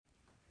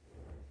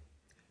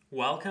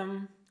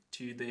Welcome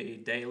to the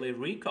Daily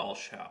Recall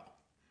Show.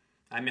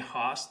 I'm your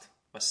host,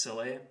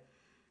 Vasily,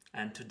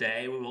 and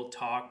today we will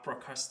talk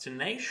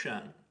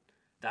procrastination.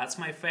 That's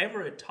my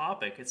favorite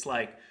topic.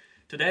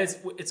 Today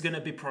it's going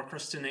to be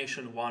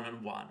procrastination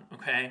one-on-one,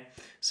 okay?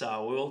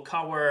 So we will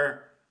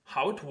cover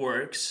how it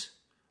works,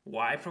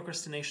 why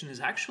procrastination is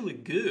actually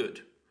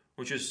good,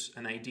 which is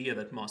an idea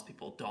that most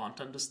people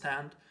don't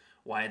understand,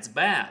 why it's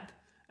bad,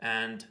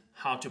 and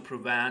how to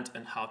prevent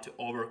and how to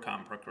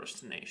overcome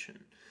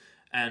procrastination.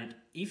 And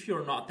if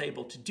you're not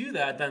able to do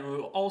that, then we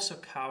will also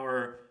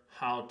cover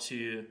how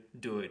to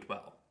do it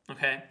well,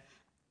 okay?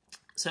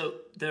 So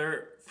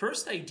the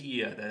first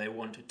idea that I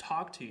want to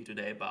talk to you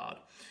today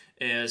about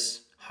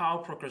is how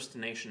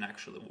procrastination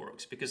actually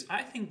works, because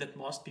I think that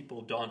most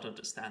people don't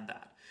understand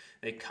that.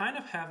 They kind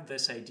of have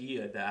this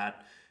idea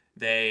that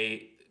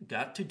they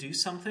got to do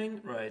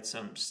something, right,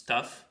 some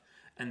stuff,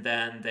 and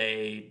then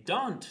they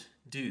don't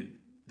do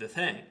the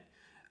thing.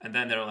 And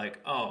then they're like,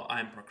 oh,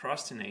 I'm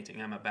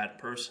procrastinating, I'm a bad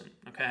person,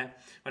 okay?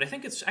 But I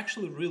think it's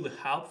actually really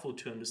helpful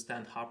to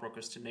understand how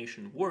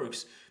procrastination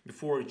works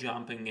before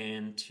jumping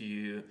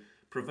into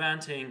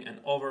preventing and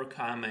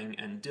overcoming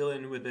and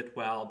dealing with it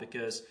well,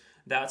 because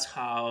that's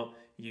how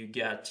you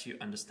get to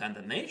understand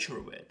the nature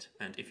of it.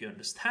 And if you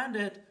understand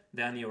it,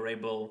 then you're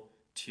able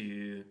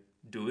to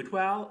do it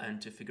well and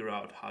to figure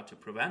out how to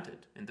prevent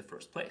it in the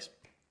first place.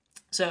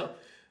 So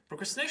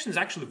procrastination is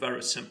actually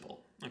very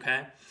simple,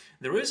 okay?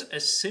 There is a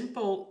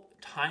simple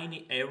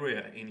tiny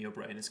area in your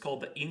brain. It's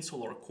called the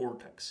insular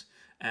cortex.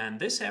 And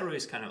this area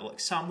is kind of like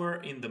somewhere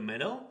in the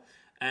middle.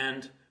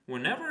 And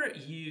whenever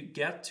you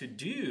get to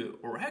do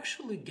or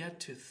actually get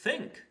to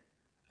think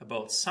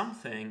about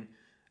something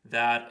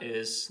that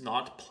is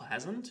not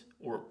pleasant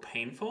or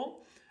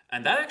painful,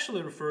 and that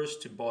actually refers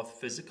to both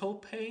physical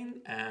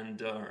pain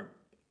and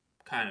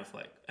kind of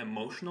like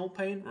emotional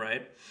pain,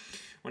 right?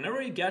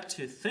 Whenever you get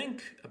to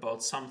think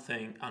about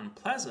something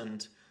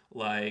unpleasant,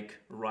 like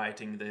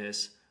writing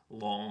this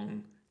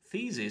long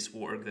thesis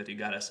work that you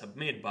gotta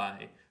submit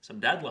by some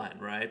deadline,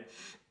 right?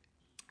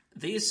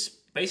 This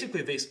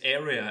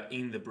area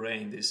in the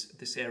brain,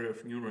 this area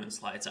of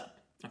neurons lights up,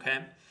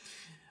 okay?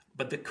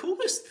 But the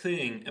coolest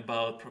thing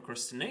about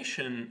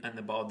procrastination and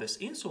about this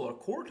insular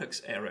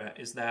cortex area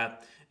is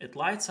that it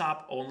lights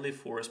up only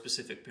for a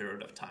specific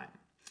period of time.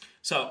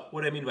 So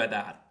what do I mean by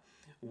that?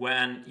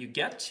 When you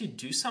get to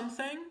do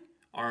something,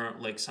 or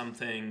like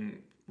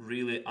something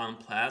really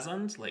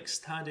unpleasant, like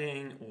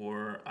studying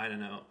or, I don't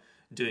know,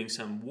 doing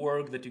some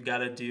work that you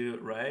gotta do,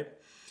 right?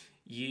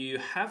 You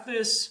have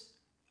this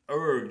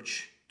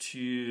urge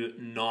to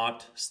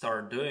not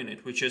start doing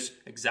it, which is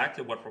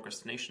exactly what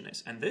procrastination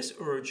is. And this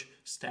urge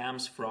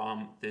stems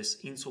from this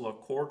insular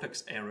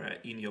cortex area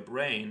in your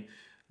brain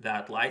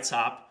that lights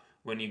up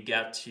when you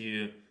get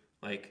to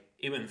like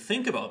even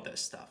think about this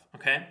stuff,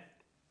 okay?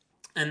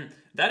 And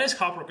that is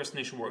how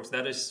procrastination works.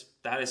 That is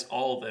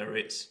all there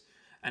is.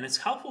 And it's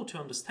helpful to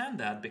understand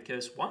that,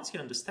 because once you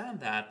understand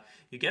that,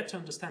 you get to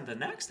understand the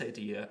next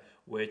idea,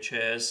 which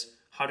is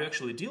how to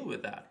actually deal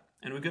with that.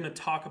 And we're going to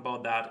talk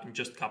about that in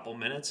just a couple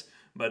minutes.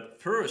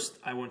 But first,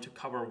 I want to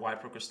cover why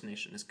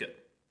procrastination is good.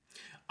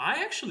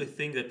 I actually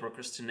think that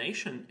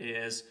procrastination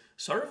is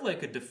sort of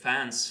like a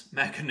defense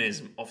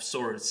mechanism of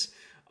sorts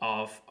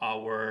of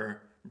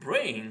our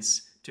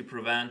brains to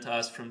prevent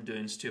us from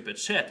doing stupid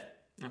shit,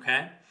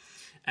 okay?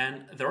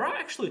 And there are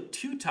actually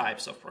two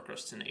types of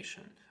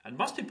procrastination. And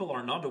most people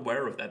are not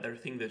aware of that. They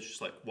think there's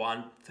just like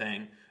one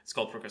thing. It's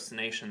called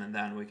procrastination, and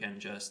then we can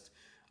just,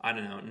 I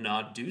don't know,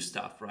 not do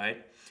stuff,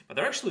 right? But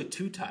there are actually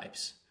two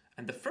types.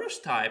 And the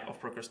first type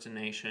of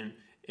procrastination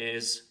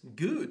is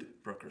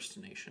good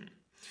procrastination.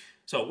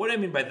 So what do I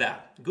mean by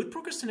that? Good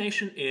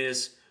procrastination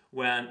is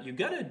when you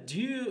gotta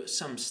do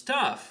some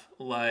stuff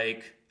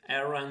like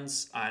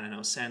errands, I don't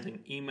know, sending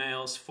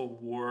emails for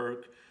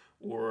work,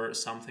 or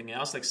something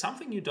else, like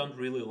something you don't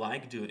really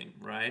like doing,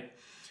 right?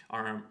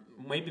 Or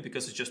maybe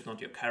because it's just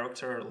not your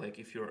character, like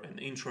if you're an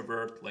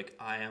introvert, like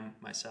I am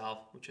myself,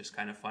 which is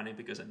kind of funny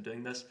because I'm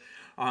doing this.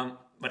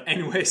 But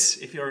anyways,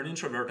 if you're an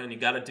introvert and you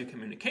gotta do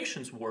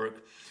communications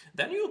work,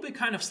 then you'll be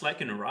kind of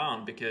slacking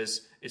around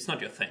because it's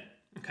not your thing,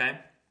 okay?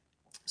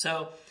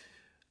 So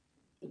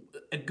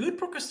a good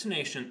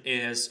procrastination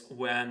is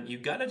when you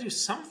gotta do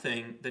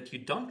something that you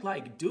don't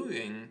like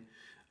doing,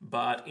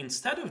 but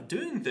instead of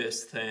doing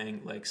this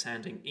thing, like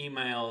sending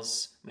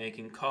emails,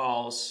 making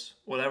calls,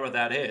 whatever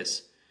that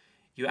is,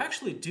 you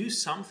actually do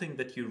something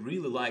that you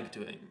really like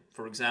doing.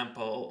 For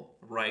example,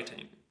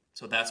 writing.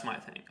 So that's my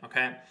thing,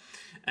 okay?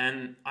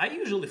 And I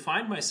usually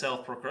find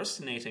myself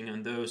procrastinating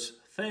on those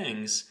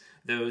things,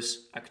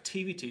 those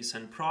activities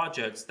and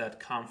projects that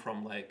come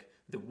from like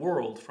the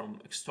world, from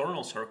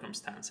external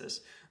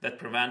circumstances that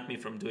prevent me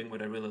from doing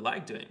what I really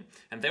like doing.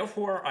 And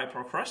therefore, I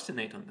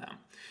procrastinate on them.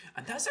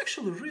 And that's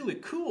actually really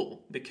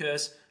cool,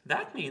 because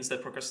that means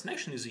that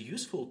procrastination is a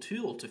useful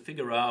tool to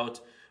figure out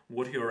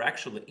what you're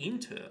actually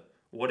into,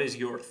 what is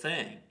your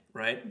thing,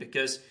 right?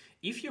 Because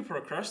if you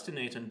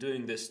procrastinate on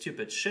doing this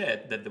stupid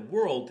shit that the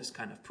world is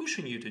kind of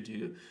pushing you to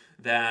do,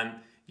 then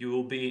you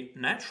will be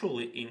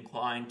naturally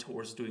inclined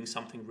towards doing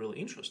something really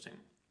interesting,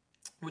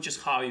 which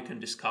is how you can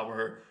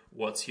discover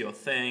what's your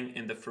thing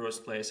in the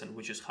first place, and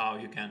which is how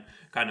you can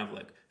kind of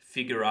like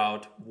figure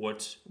out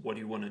what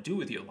you want to do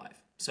with your life.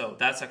 So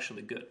that's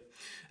actually good.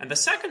 And the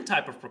second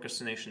type of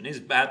procrastination is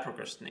bad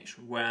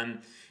procrastination,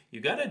 when you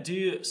gotta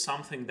do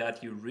something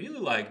that you really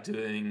like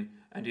doing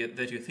and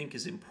that you think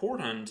is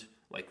important,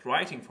 like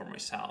writing for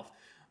myself,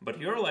 but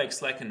you're like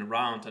slacking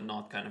around and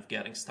not kind of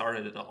getting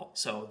started at all.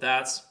 So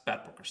that's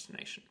bad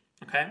procrastination,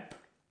 okay?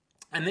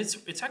 And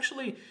it's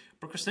actually,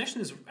 procrastination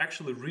is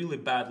actually really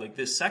bad. Like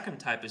this second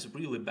type is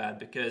really bad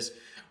because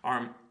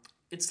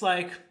it's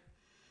like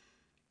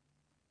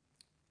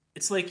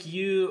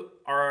you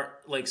are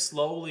like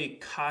slowly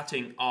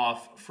cutting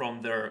off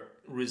from the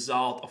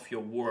result of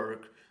your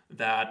work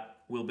that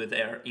will be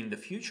there in the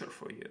future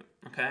for you,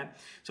 okay?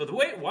 So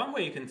one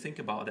way you can think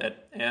about it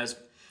is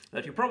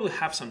that you probably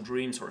have some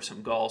dreams or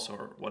some goals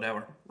or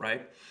whatever,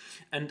 right?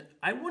 And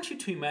I want you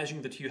to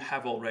imagine that you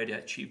have already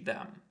achieved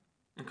them,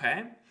 okay?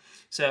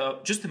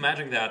 So just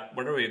imagine that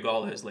whatever your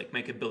goal is, like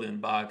make $1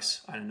 billion,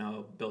 I don't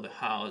know, build a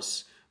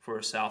house for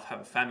yourself,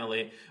 have a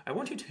family. I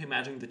want you to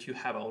imagine that you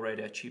have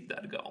already achieved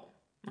that goal,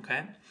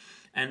 okay?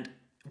 And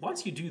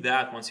once you do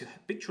that, once you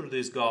picture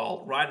this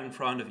goal right in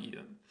front of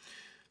you,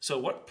 so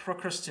what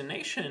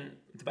procrastination,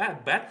 the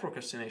bad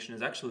procrastination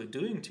is actually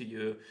doing to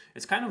you,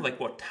 it's kind of like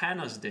what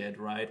Thanos did,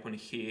 right? When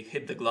he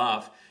hit the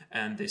glove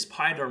and the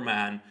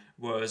Spider-Man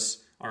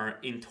was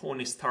in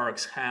Tony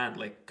Stark's hand,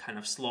 like kind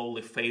of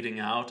slowly fading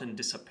out and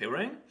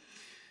disappearing.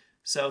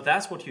 So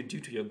that's what you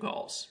do to your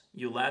goals.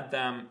 You let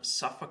them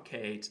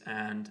suffocate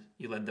and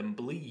you let them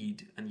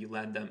bleed and you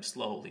let them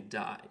slowly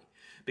die.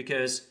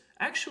 Because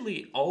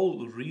actually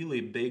all really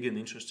big and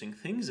interesting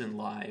things in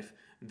life,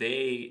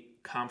 they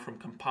come from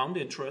compound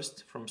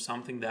interest, from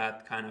something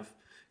that kind of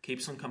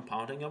keeps on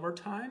compounding over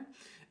time.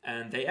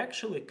 And they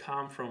actually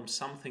come from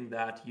something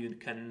that you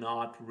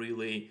cannot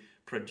really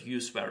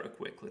produce very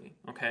quickly.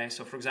 Okay,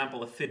 so for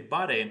example, a fit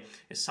body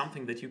is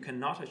something that you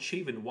cannot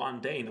achieve in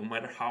one day, no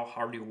matter how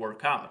hard you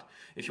work out.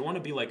 If you want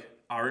to be like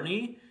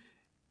Arnie,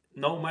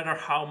 no matter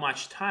how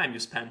much time you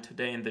spend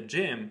today in the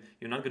gym,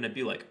 you're not going to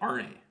be like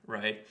Arnie,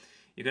 right?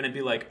 You're going to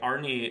be like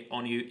Arnie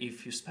only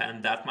if you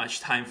spend that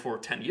much time for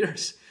 10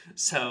 years.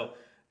 So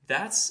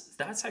that's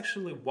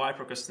actually why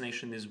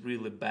procrastination is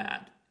really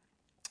bad.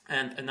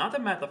 And another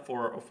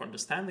metaphor of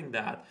understanding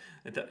that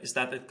is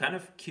that it kind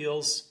of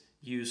kills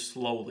you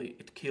slowly.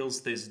 It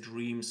kills these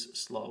dreams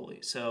slowly.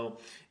 So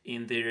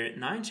in the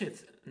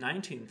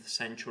 19th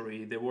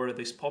century, there were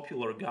these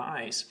popular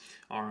guys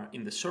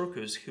in the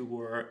circus who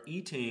were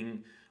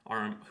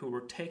who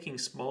were taking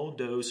small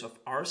dose of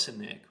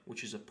arsenic,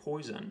 which is a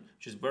poison,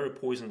 which is a very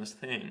poisonous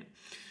thing.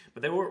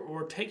 But they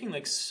were taking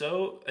like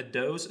a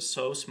dose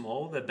so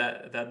small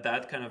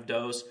that kind of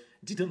dose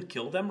didn't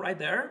kill them right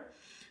there,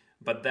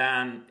 but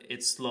then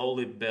it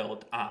slowly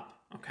built up,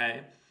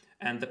 okay?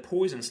 And the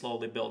poison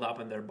slowly built up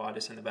in their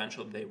bodies and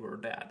eventually they were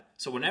dead.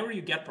 So whenever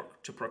you get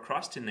to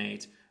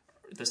procrastinate,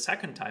 the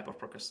second type of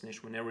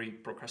procrastination, whenever you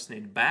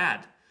procrastinate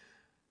bad,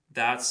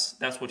 that's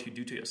what you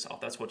do to yourself.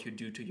 That's what you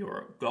do to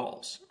your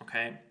goals,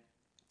 okay?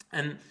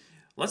 And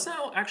let's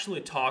now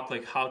actually talk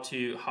like how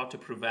to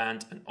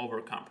prevent and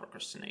overcome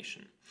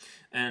procrastination.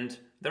 And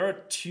there are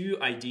two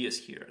ideas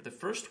here. The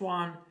first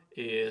one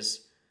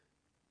is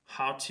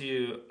how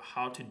to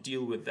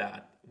deal with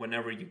that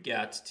whenever you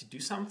get to do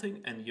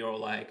something and you're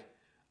like,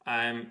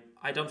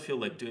 I don't feel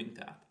like doing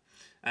that.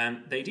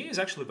 And the idea is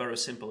actually very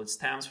simple. It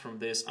stems from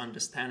this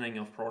understanding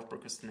of what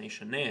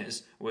procrastination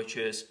is, which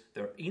is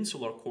the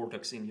insular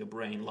cortex in your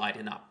brain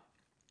lighting up.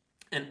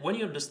 And when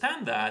you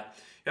understand that,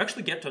 you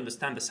actually get to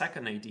understand the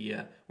second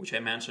idea, which I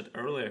mentioned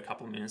earlier a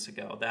couple minutes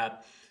ago,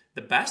 that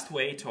the best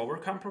way to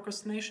overcome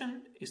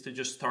procrastination is to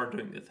just start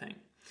doing the thing.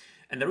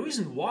 And the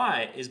reason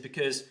why is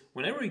because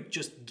whenever you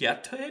just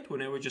get to it,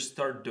 whenever you just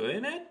start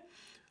doing it,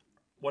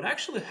 what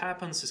actually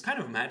happens is kind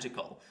of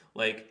magical.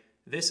 Like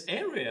this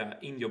area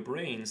in your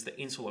brains, the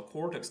insular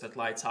cortex that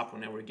lights up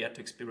whenever you get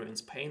to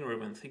experience pain or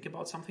even think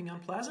about something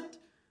unpleasant,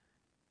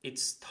 it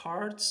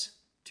starts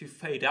to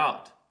fade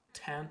out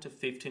 10 to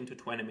 15 to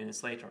 20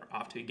 minutes later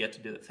after you get to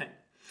do the thing.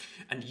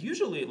 And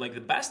usually, like the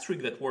best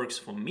trick that works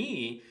for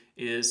me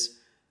is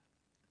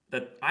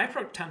that I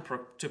tend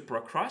to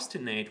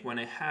procrastinate when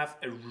I have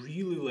a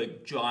really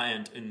like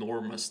giant,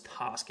 enormous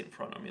task in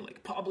front of me,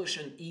 like publish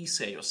an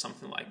essay or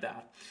something like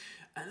that.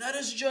 And that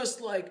is just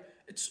like,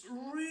 it's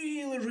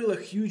really, really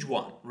a huge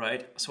one,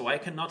 right? So I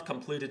cannot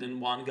complete it in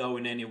one go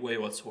in any way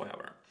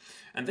whatsoever.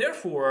 And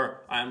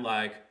therefore, I'm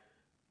like,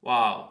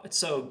 wow, it's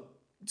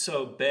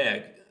so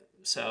big.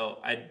 So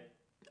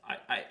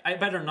I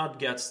better not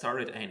get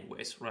started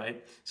anyways,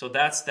 right? So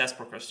that's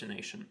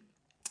procrastination.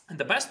 And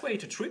the best way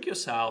to trick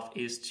yourself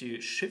is to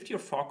shift your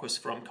focus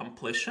from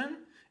completion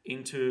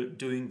into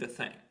doing the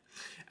thing.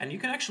 And you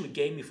can actually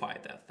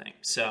gamify that thing.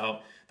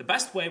 So the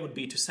best way would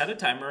be to set a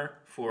timer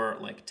for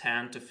like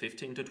 10 to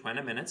 15 to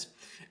 20 minutes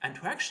and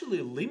to actually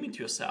limit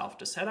yourself,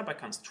 to set up a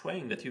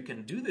constraint that you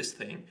can do this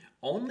thing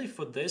only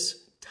for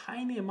this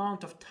tiny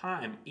amount of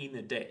time in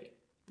a day.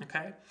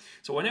 Okay,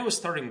 so when I was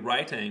starting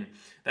writing,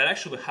 that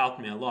actually helped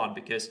me a lot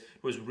because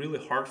it was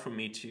really hard for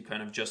me to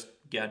kind of just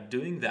get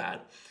doing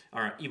that,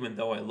 or even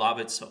though I love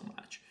it so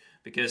much.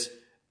 Because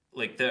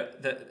like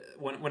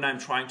when I'm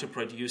trying to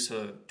produce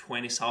a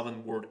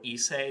 20,000 word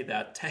essay,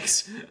 that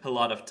takes a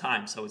lot of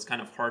time, so it's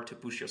kind of hard to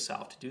push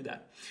yourself to do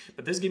that.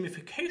 But this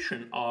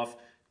gamification of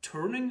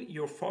turning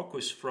your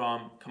focus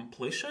from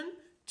completion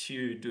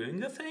to doing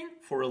the thing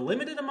for a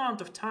limited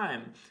amount of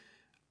time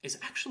is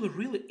actually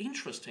really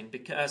interesting,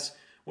 because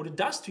what it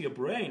does to your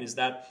brain is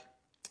that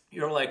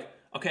you're like,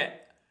 okay,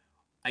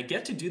 I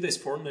get to do this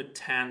for only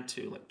 10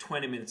 to like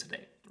 20 minutes a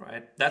day,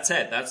 right? That's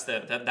it. That's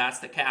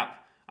the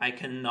cap. I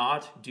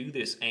cannot do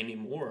this any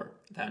more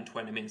than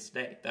 20 minutes a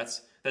day.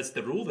 That's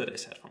the rule that I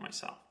set for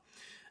myself.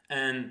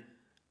 And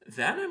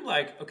then I'm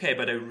like, okay,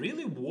 but I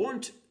really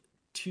want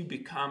to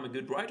become a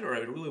good writer. I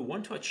really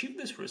want to achieve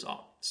this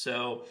result.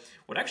 So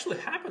what actually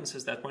happens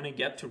is that when I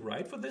get to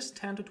write for this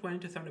 10 to 20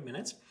 to 30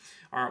 minutes,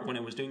 or when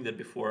I was doing that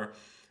before,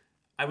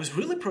 I was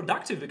really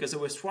productive because I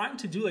was trying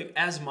to do like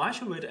as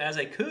much of it as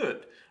I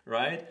could,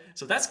 right?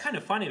 So that's kind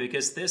of funny,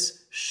 because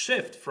this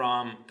shift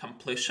from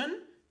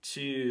completion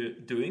to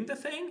doing the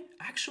thing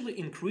actually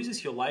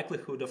increases your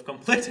likelihood of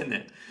completing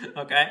it.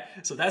 Okay,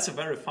 so that's a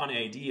very funny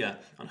idea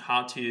on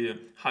how to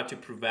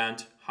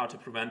prevent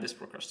this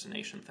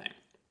procrastination thing.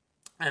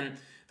 And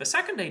the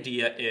second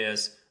idea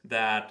is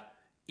that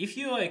if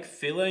you're like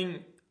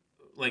feeling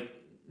like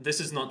this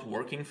is not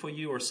working for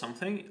you or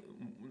something,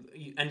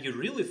 and you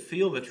really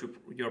feel that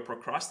you're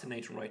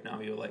procrastinating right now,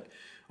 you're like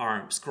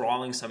are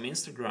scrolling some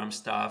Instagram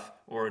stuff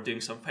or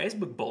doing some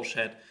Facebook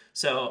bullshit.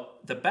 So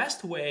the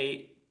best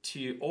way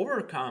to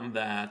overcome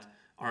that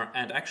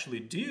and actually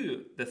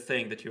do the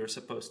thing that you're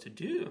supposed to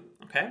do,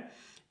 okay,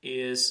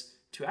 is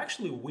to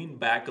actually win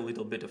back a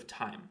little bit of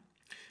time.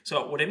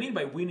 So what I mean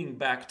by winning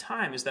back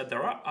time is that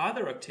there are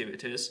other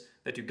activities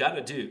that you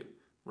gotta do,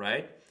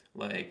 right?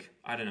 Like,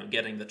 I don't know,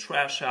 getting the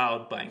trash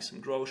out, buying some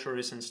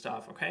groceries and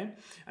stuff, okay?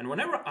 And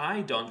whenever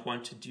I don't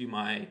want to do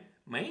my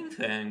main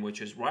thing,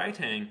 which is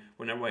writing,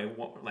 whenever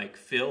I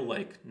feel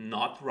like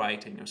not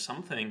writing or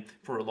something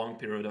for a long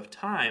period of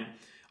time,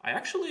 I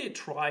actually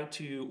try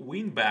to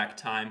win back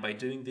time by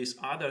doing these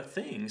other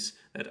things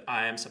that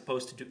I am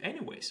supposed to do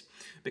anyways.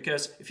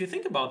 Because if you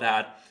think about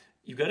that,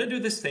 you got to do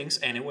these things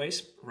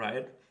anyways,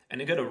 right?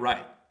 And you got to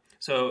write.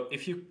 So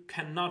if you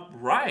cannot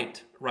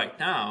write right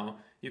now,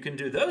 you can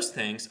do those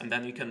things and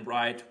then you can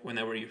write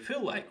whenever you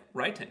feel like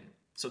writing.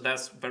 So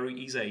that's a very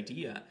easy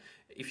idea.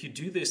 If you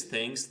do these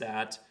things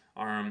that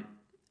are,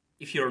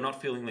 if you're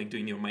not feeling like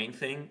doing your main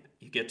thing,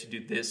 you get to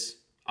do these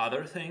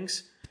other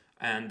things.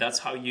 And that's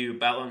how you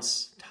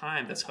balance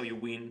time. That's how you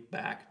win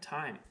back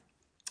time.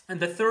 And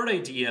the third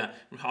idea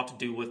on how to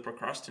deal with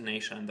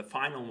procrastination, the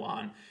final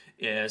one,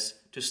 is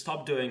to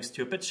stop doing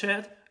stupid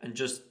shit and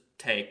just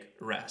take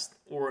rest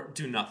or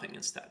do nothing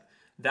instead.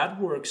 That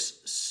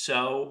works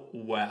so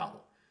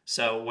well.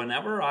 So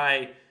whenever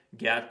I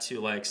get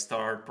to like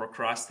start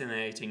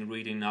procrastinating,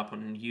 reading up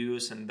on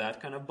news and that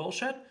kind of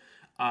bullshit,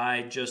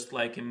 I just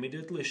like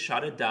immediately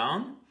shut it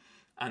down.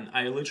 And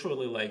I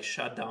literally like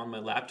shut down my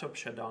laptop,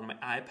 shut down my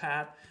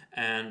iPad,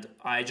 and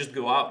I just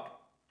go out.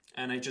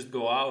 And I just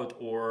go out,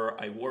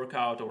 or I work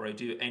out, or I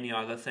do any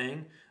other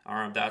thing.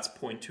 That's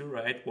point two,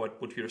 right?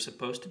 What you're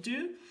supposed to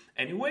do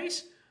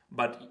anyways.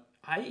 But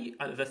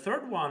the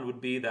third one would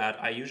be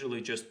that I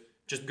usually just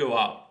go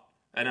out.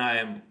 And I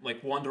am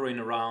like wandering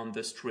around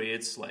the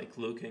streets, like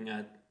looking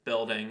at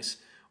buildings,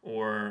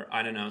 or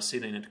I don't know,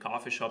 sitting at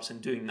coffee shops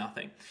and doing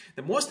nothing.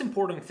 The most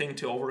important thing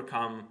to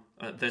overcome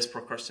this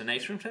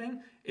procrastination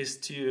thing is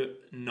to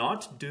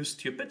not do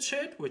stupid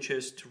shit, which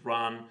is to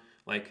run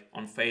like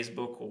on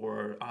Facebook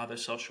or other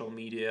social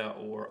media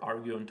or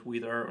argue on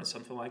Twitter or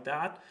something like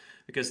that,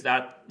 because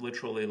that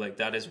literally like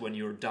that is when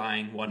you're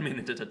dying 1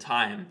 minute at a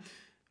time.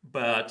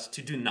 But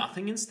to do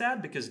nothing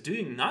instead, because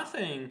doing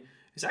nothing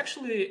is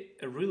actually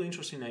a really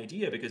interesting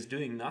idea, because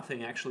doing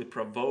nothing actually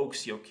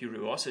provokes your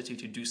curiosity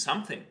to do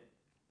something.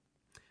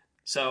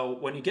 So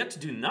when you get to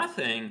do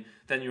nothing,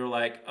 then you're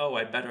like, oh,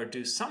 I better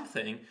do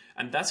something.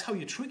 And that's how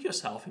you trick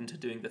yourself into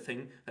doing the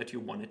thing that you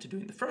wanted to do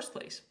in the first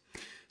place.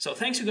 So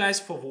thanks you guys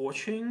for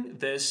watching.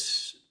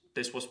 This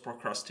was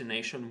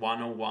Procrastination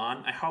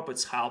 101. I hope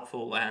it's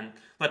helpful, and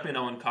let me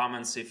know in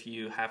comments if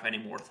you have any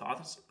more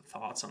thoughts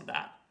on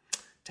that.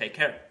 Take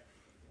care.